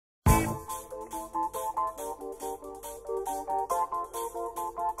Blinded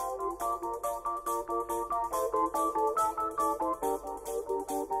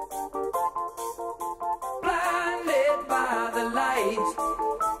by the lights,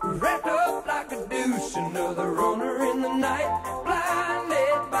 wrapped up like a douche, another runner in the night.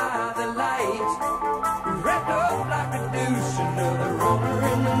 Blinded by the lights, wrapped up like a douche, another runner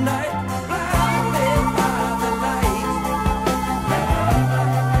in the night. Blinded by the lights, wrapped up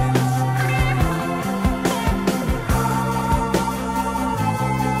like a douche.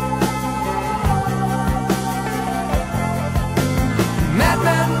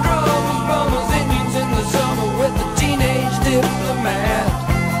 Madman drums, bummers, Indians in the summer with the teenage diplomat.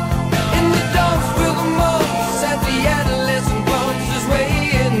 In the dumps with the mumps as the adolescent bumps his way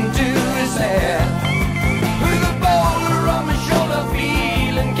into his hat. With a boulder on my shoulder,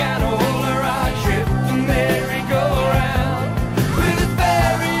 feeling kinda older, I trip the merry-go-round. With his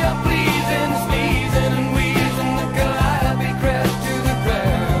very unpleasing, sneezing and wheezing, the calliope crashed to the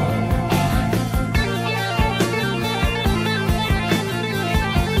ground.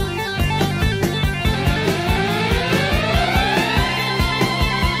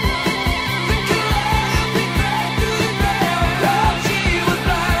 Oh, she was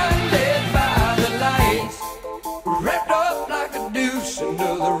blinded by the lights, wrapped up like a douche,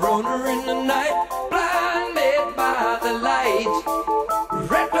 another runner in the night. Blinded by the lights,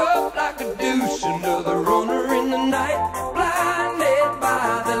 wrapped up like a douche, another runner in the night. Blinded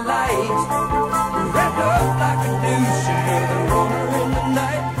by the lights, wrapped up like a douche, another runner in the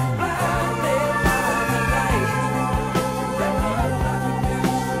night. Blinded by the lights, wrapped up like a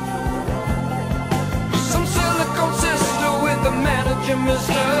douche. Some silicone sister with the manager,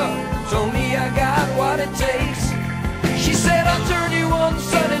 mister, told me I got what it takes. She said I'll turn you on,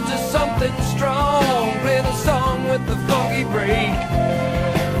 son, into something strong. Play the song with the funky break.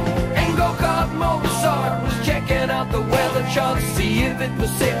 And go-kart Mozart was checking out the weather chart to see if it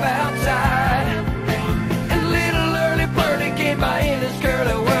was safe outside. And little early birdie came by in his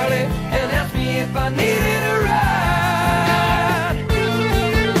curly-whirly and asked me if I needed a ride.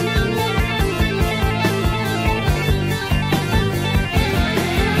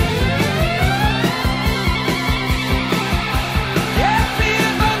 Asked me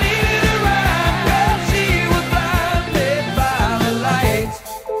if I needed a ride. Well, she was blinded by the lights,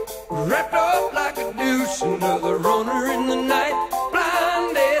 wrapped up like a douche, another runner in the night.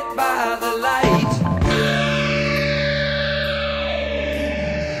 Blinded by the lights.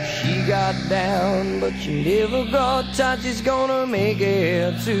 She got down, but she never got tight. She's gonna make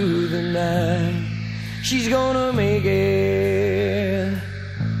it to the night. She's gonna make it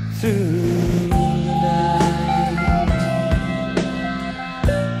through the night.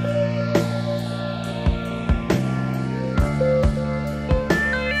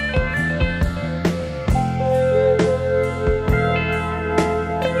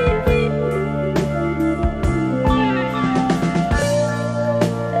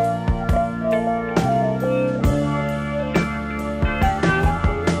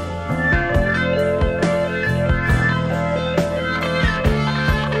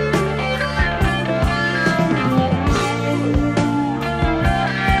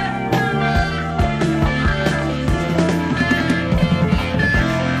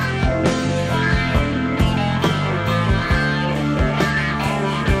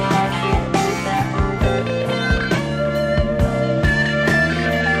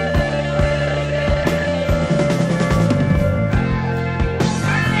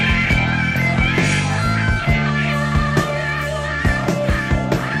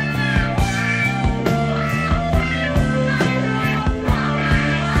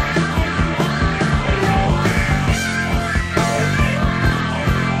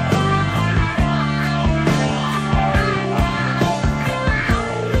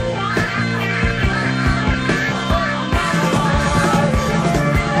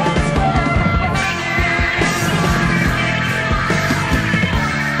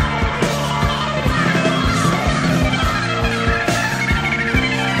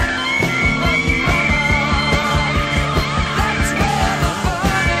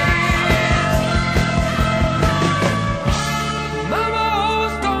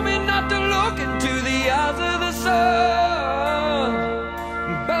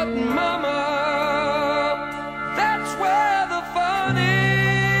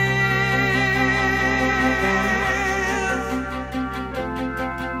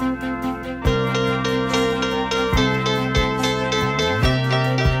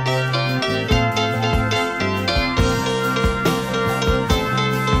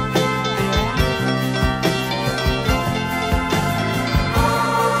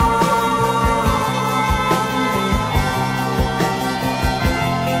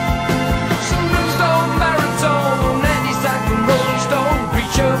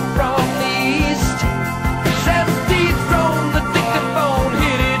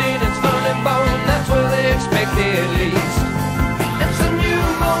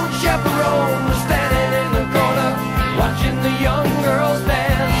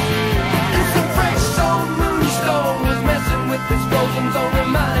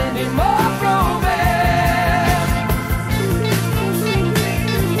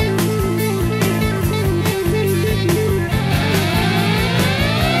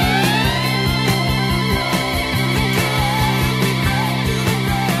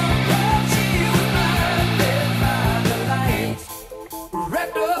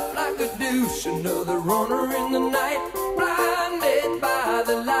 another runner in the night, blinded by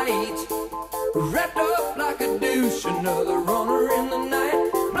the lights. Wrapped up like a douche, another runner in the night,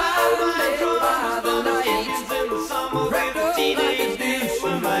 blinded by the lights. Wrapped up like a douche,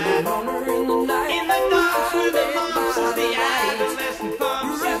 another runner in the night, In the dark of the blinded months by as the adolescent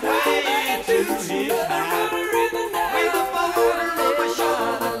bumps his way to his back. With a boulder on my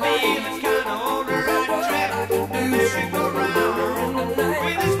shoulder, feeling kinda older, I track the merry-go-round.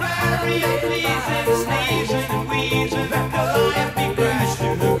 With his battery of pleasing, sneezing and wheezing, the life he crashed to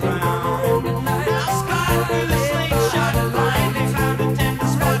the ground. I scarred with a slingshot, blindly found a tender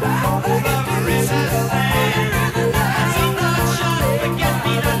spot, lover in the sand. As he not shot,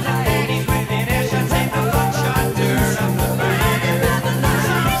 forget-me-not the daddies within earshot, take the buckshot, turn up the band.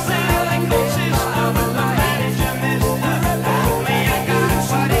 Some say I consist of a manager, mister. Me, I got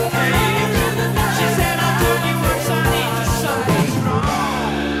what it takes. She said, I told you once I need you something strong.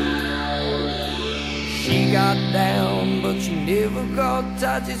 She got down, but she never got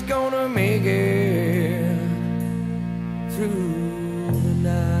tight. She's gonna make it